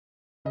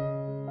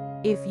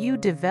If you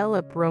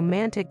develop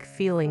romantic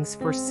feelings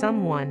for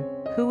someone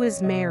who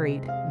is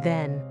married,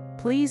 then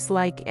please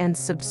like and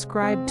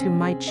subscribe to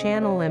my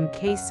channel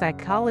MK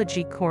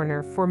Psychology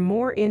Corner for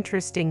more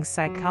interesting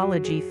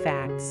psychology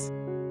facts.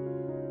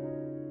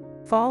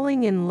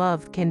 Falling in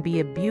love can be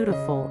a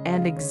beautiful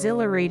and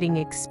exhilarating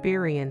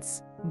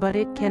experience, but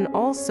it can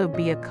also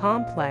be a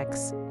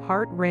complex,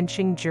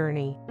 heart-wrenching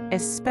journey,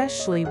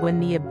 especially when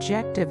the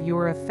object of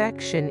your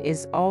affection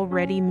is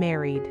already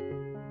married.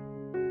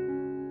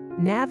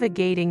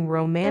 Navigating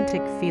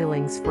romantic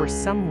feelings for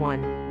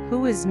someone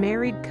who is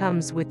married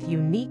comes with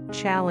unique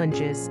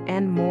challenges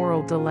and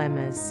moral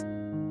dilemmas.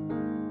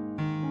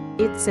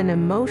 It's an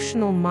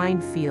emotional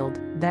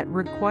minefield that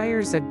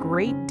requires a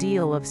great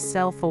deal of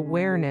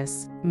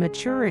self-awareness,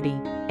 maturity,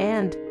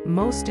 and,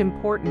 most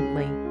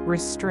importantly,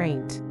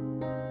 restraint.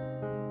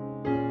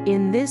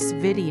 In this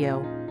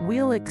video,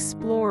 we'll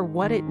explore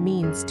what it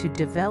means to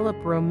develop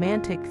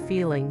romantic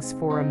feelings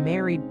for a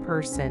married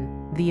person,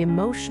 the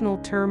emotional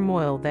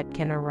turmoil that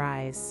can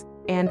arise,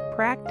 and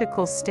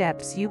practical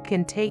steps you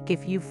can take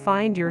if you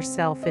find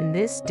yourself in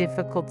this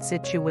difficult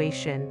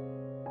situation.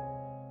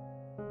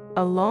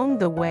 Along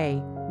the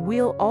way,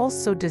 we'll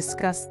also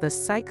discuss the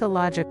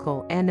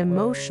psychological and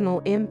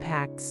emotional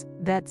impacts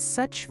that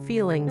such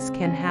feelings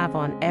can have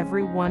on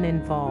everyone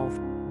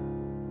involved.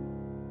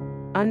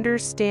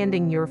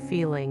 Understanding your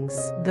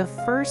feelings. The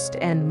first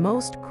and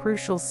most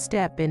crucial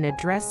step in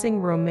addressing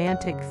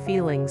romantic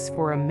feelings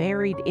for a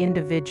married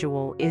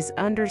individual is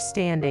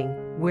understanding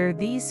where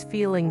these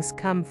feelings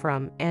come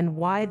from and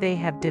why they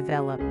have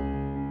developed.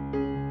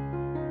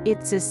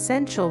 It's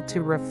essential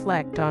to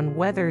reflect on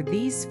whether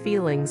these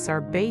feelings are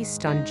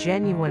based on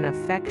genuine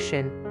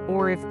affection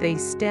or if they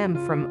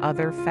stem from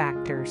other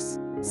factors,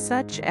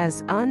 such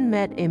as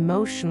unmet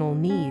emotional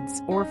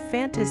needs or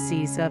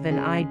fantasies of an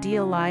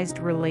idealized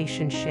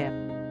relationship.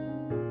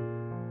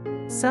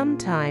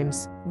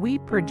 Sometimes, we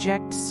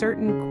project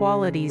certain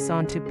qualities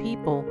onto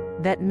people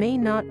that may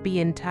not be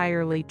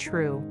entirely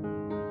true.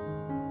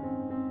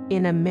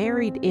 In a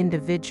married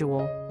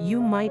individual,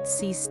 you might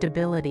see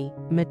stability,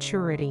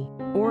 maturity,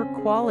 or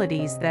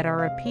qualities that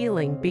are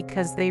appealing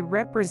because they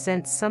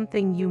represent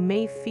something you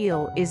may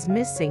feel is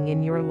missing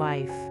in your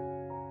life.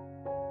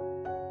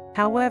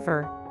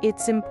 However,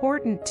 it's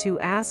important to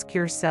ask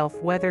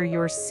yourself whether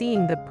you're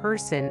seeing the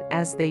person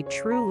as they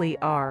truly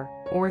are,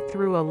 or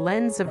through a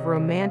lens of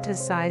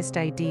romanticized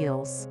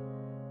ideals.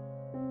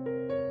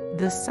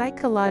 The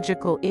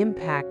psychological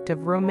impact of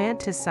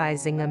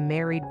romanticizing a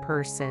married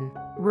person.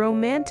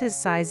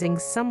 Romanticizing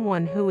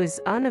someone who is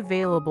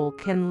unavailable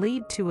can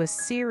lead to a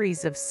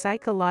series of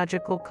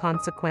psychological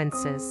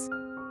consequences.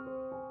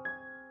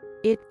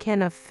 It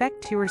can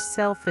affect your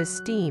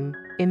self-esteem,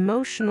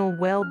 emotional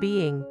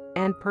well-being,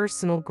 and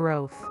personal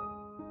growth.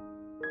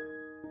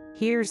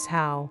 Here's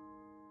how.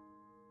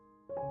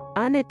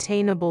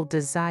 Unattainable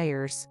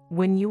desires.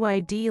 When you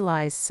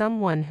idealize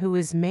someone who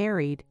is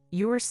married,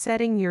 you're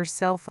setting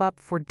yourself up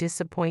for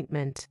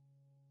disappointment.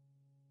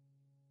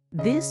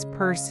 This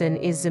person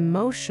is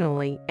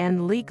emotionally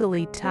and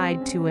legally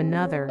tied to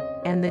another,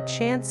 and the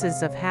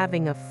chances of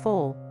having a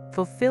full,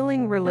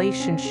 fulfilling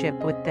relationship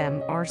with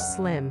them are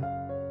slim.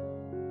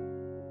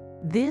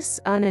 This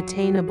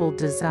unattainable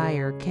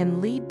desire can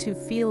lead to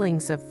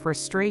feelings of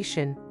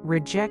frustration,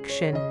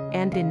 rejection,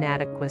 and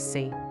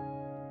inadequacy.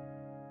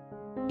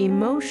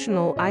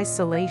 Emotional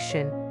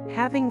isolation.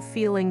 Having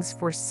feelings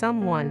for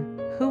someone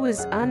who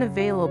is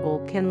unavailable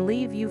can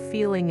leave you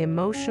feeling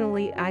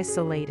emotionally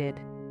isolated.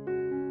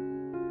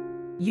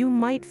 You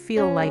might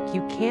feel like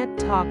you can't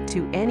talk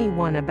to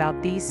anyone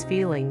about these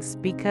feelings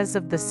because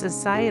of the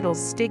societal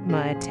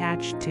stigma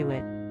attached to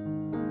it.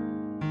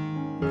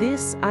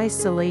 This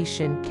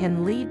isolation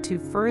can lead to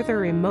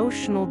further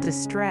emotional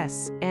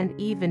distress and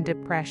even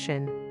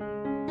depression.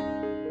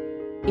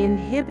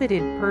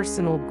 Inhibited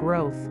personal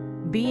growth.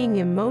 Being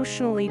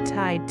emotionally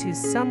tied to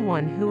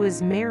someone who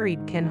is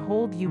married can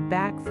hold you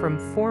back from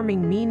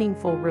forming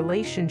meaningful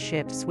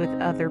relationships with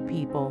other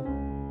people.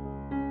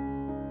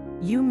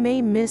 You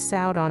may miss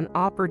out on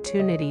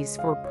opportunities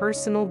for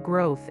personal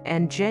growth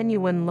and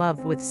genuine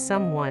love with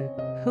someone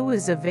who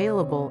is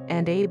available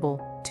and able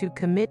to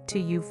commit to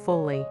you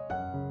fully.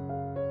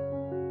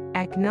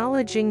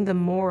 Acknowledging the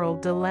moral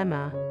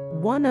dilemma.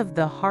 One of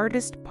the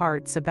hardest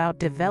parts about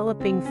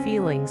developing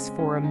feelings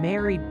for a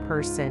married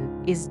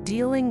person is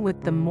dealing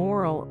with the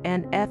moral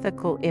and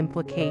ethical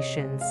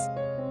implications.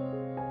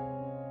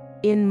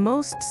 In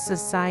most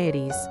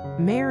societies,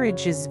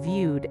 marriage is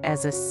viewed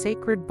as a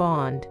sacred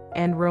bond,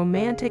 and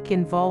romantic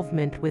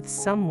involvement with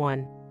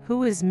someone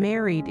who is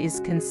married is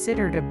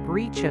considered a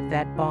breach of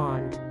that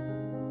bond.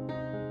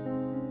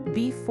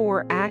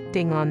 Before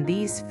acting on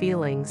these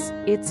feelings,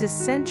 it's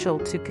essential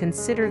to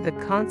consider the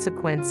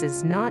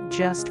consequences not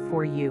just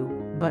for you,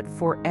 but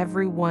for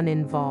everyone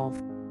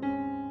involved.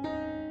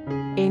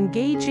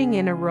 Engaging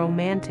in a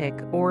romantic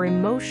or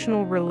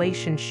emotional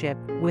relationship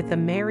with a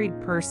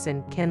married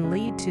person can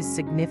lead to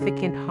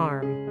significant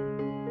harm.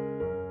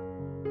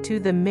 To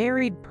the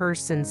married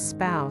person's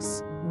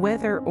spouse,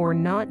 whether or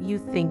not you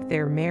think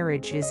their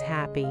marriage is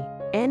happy,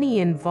 Any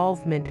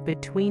involvement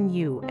between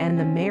you and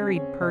the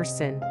married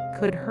person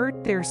could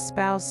hurt their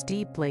spouse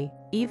deeply,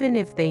 even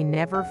if they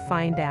never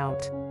find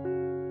out.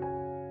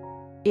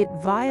 It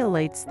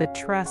violates the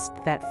trust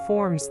that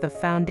forms the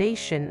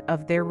foundation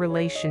of their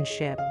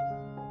relationship.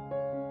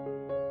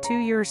 To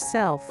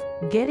yourself,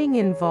 getting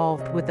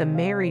involved with a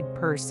married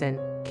person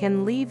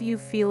can leave you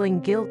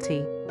feeling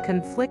guilty,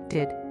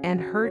 conflicted, and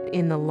hurt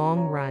in the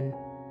long run.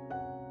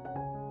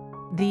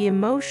 The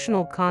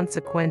emotional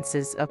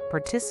consequences of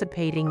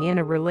participating in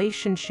a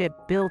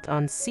relationship built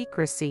on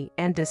secrecy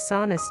and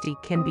dishonesty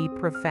can be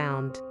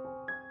profound.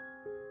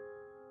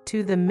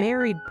 To the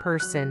married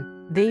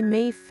person, they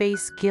may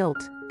face guilt,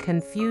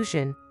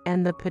 confusion,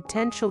 and the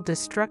potential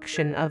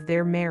destruction of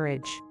their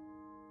marriage.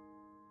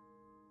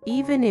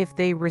 Even if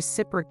they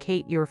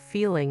reciprocate your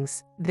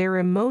feelings, their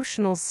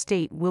emotional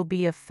state will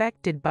be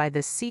affected by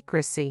the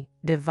secrecy,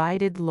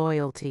 divided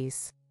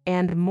loyalties,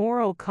 and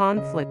moral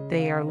conflict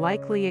they are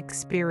likely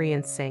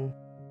experiencing.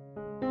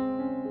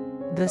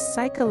 The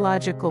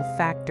psychological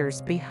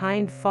factors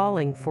behind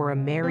falling for a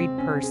married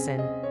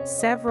person.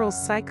 Several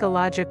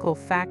psychological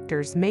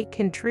factors may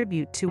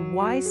contribute to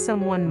why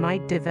someone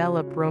might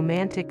develop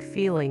romantic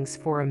feelings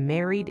for a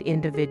married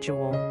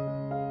individual.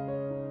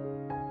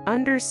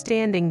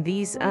 Understanding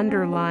these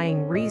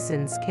underlying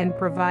reasons can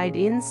provide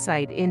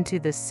insight into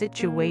the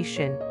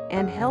situation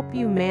and help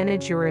you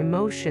manage your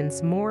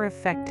emotions more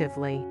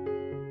effectively.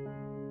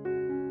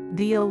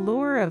 The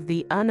allure of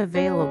the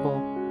unavailable.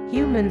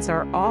 Humans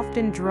are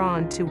often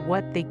drawn to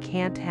what they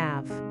can't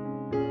have.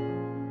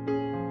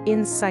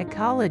 In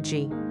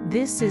psychology,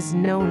 this is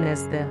known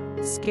as the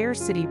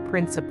scarcity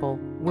principle,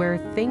 where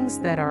things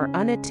that are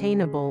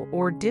unattainable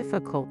or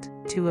difficult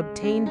to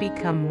obtain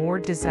become more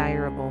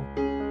desirable.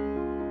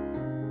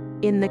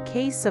 In the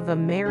case of a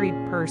married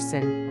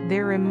person,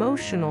 their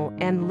emotional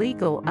and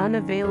legal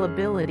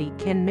unavailability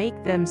can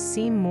make them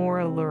seem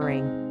more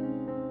alluring.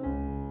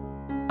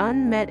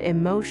 Unmet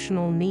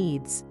emotional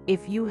needs.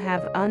 If you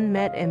have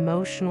unmet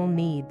emotional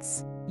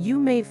needs, you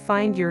may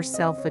find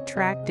yourself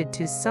attracted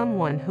to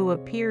someone who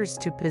appears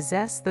to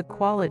possess the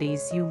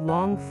qualities you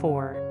long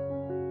for.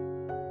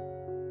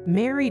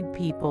 Married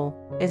people,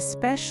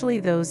 especially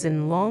those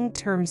in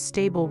long-term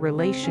stable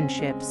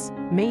relationships,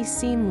 may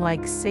seem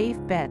like safe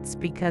bets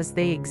because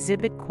they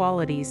exhibit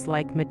qualities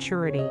like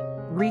maturity,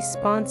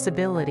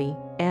 responsibility,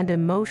 and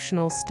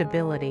emotional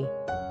stability.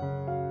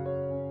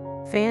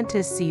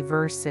 Fantasy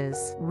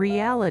versus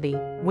reality.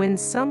 When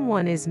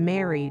someone is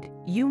married,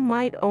 you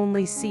might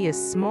only see a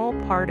small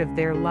part of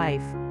their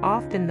life,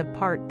 often the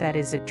part that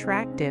is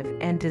attractive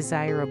and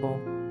desirable.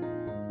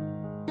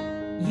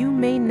 You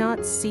may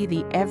not see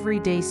the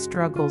everyday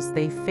struggles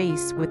they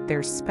face with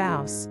their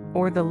spouse,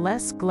 or the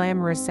less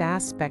glamorous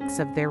aspects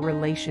of their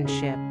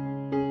relationship.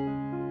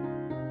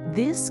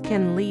 This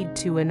can lead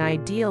to an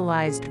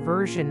idealized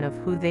version of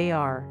who they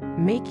are,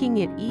 making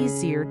it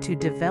easier to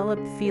develop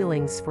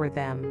feelings for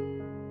them.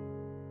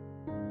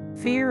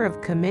 Fear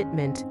of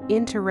commitment.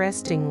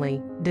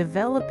 Interestingly,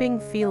 developing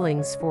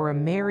feelings for a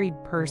married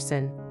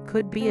person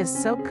could be a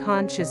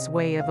subconscious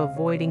way of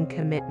avoiding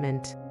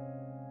commitment.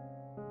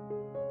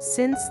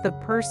 Since the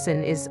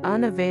person is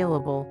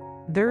unavailable,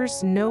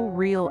 there's no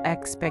real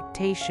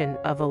expectation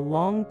of a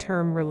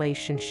long-term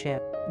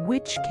relationship,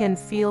 which can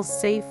feel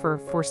safer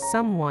for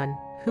someone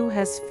who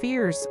has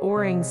fears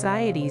or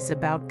anxieties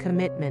about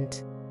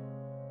commitment.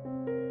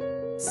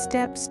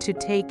 Steps to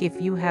take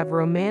if you have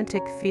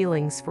romantic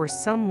feelings for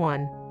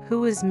someone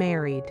who is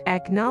married.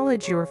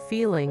 Acknowledge your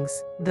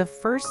feelings. The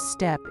first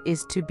step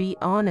is to be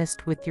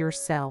honest with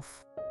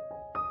yourself.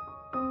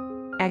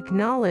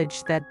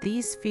 Acknowledge that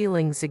these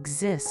feelings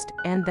exist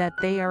and that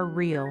they are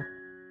real.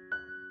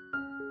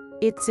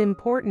 It's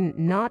important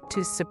not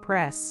to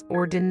suppress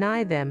or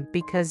deny them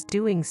because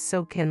doing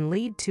so can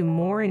lead to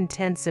more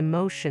intense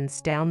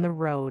emotions down the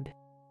road.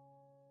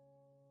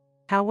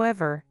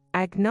 However,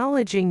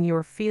 acknowledging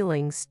your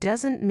feelings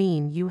doesn't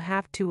mean you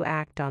have to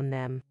act on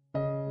them.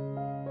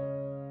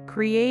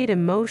 Create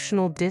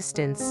emotional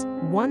distance.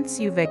 Once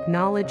you've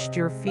acknowledged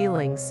your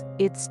feelings,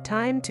 it's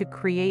time to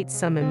create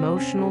some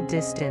emotional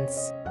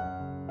distance.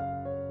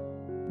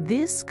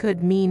 This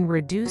could mean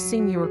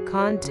reducing your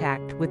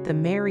contact with the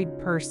married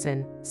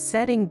person,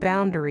 setting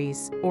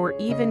boundaries, or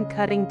even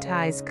cutting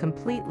ties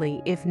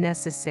completely if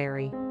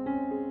necessary.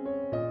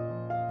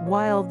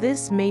 While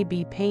this may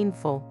be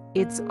painful,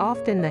 it's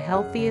often the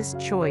healthiest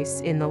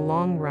choice in the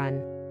long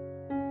run.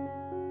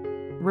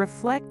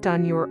 Reflect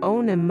on your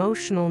own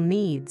emotional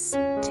needs.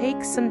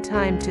 Take some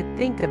time to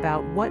think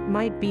about what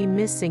might be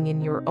missing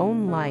in your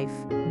own life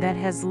that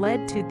has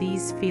led to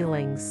these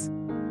feelings.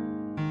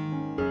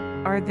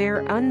 Are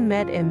there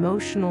unmet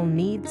emotional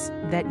needs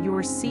that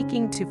you're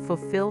seeking to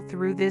fulfill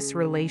through this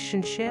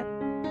relationship?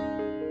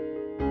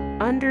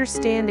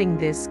 Understanding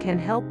this can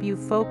help you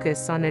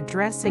focus on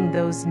addressing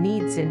those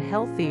needs in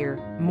healthier,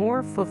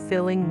 more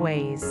fulfilling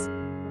ways.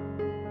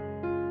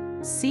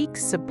 Seek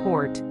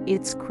support.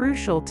 It's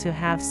crucial to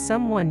have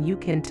someone you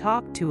can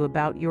talk to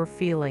about your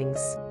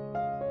feelings.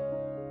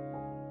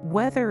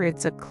 Whether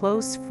it's a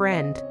close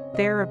friend,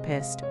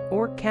 therapist,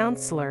 or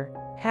counselor,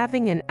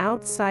 Having an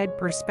outside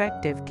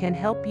perspective can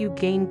help you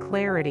gain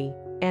clarity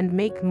and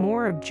make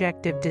more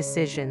objective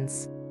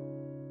decisions.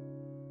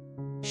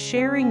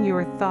 Sharing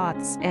your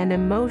thoughts and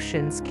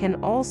emotions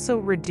can also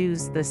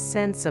reduce the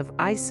sense of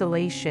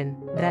isolation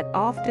that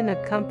often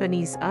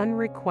accompanies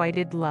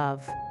unrequited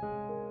love.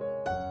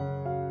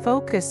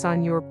 Focus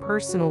on your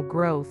personal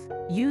growth.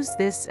 Use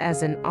this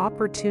as an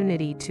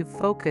opportunity to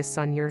focus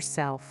on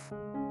yourself.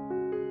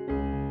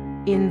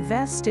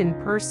 Invest in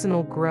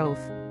personal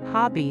growth,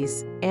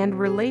 hobbies, and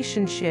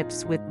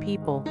relationships with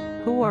people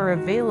who are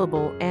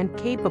available and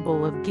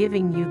capable of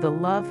giving you the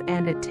love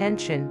and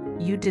attention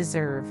you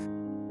deserve.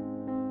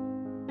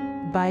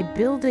 By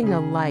building a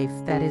life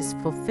that is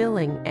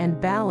fulfilling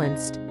and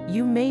balanced,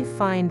 you may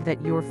find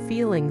that your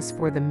feelings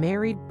for the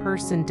married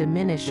person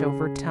diminish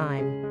over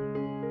time.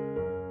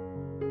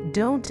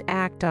 Don't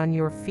act on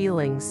your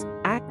feelings.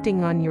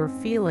 Acting on your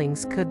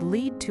feelings could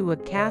lead to a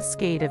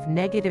cascade of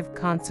negative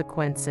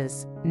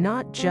consequences,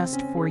 not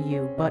just for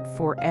you but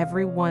for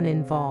everyone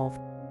involved.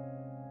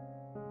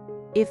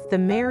 If the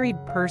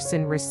married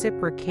person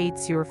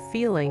reciprocates your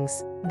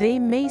feelings, they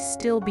may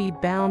still be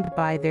bound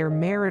by their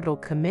marital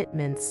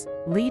commitments,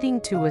 leading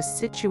to a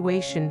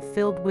situation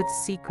filled with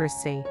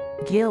secrecy,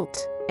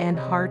 guilt, and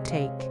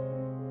heartache.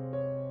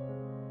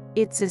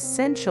 It's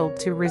essential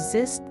to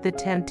resist the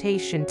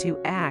temptation to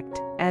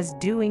act, as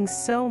doing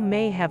so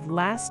may have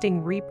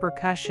lasting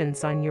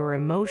repercussions on your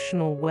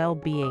emotional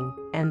well-being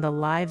and the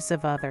lives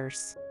of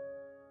others.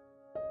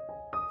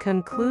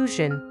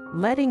 Conclusion: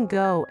 letting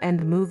go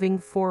and moving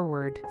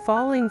forward.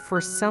 Falling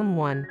for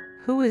someone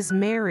who is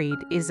married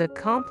is a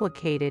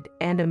complicated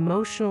and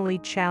emotionally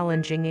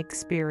challenging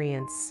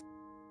experience.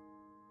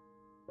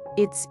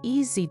 It's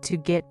easy to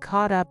get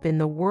caught up in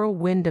the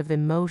whirlwind of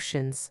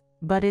emotions,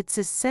 but it's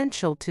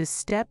essential to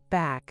step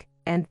back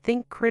and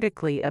think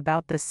critically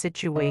about the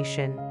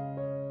situation.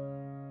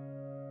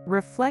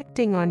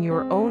 Reflecting on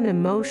your own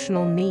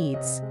emotional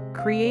needs,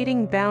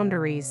 creating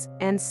boundaries,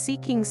 and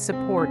seeking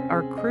support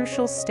are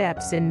crucial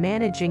steps in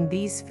managing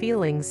these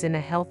feelings in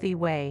a healthy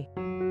way.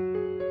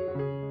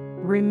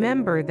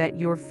 Remember that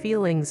your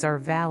feelings are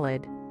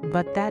valid,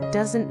 but that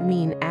doesn't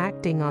mean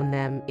acting on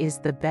them is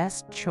the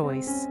best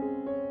choice.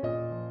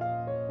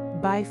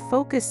 By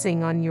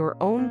focusing on your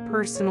own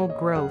personal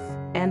growth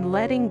and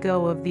letting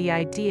go of the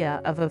idea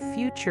of a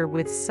future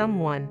with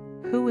someone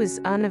who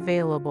is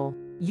unavailable,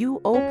 you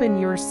open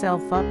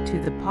yourself up to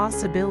the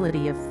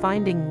possibility of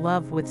finding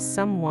love with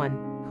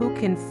someone who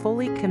can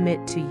fully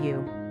commit to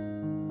you.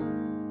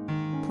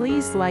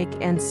 Please like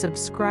and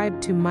subscribe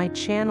to my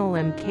channel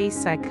MK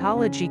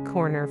Psychology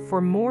Corner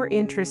for more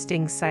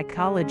interesting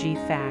psychology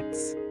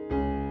facts.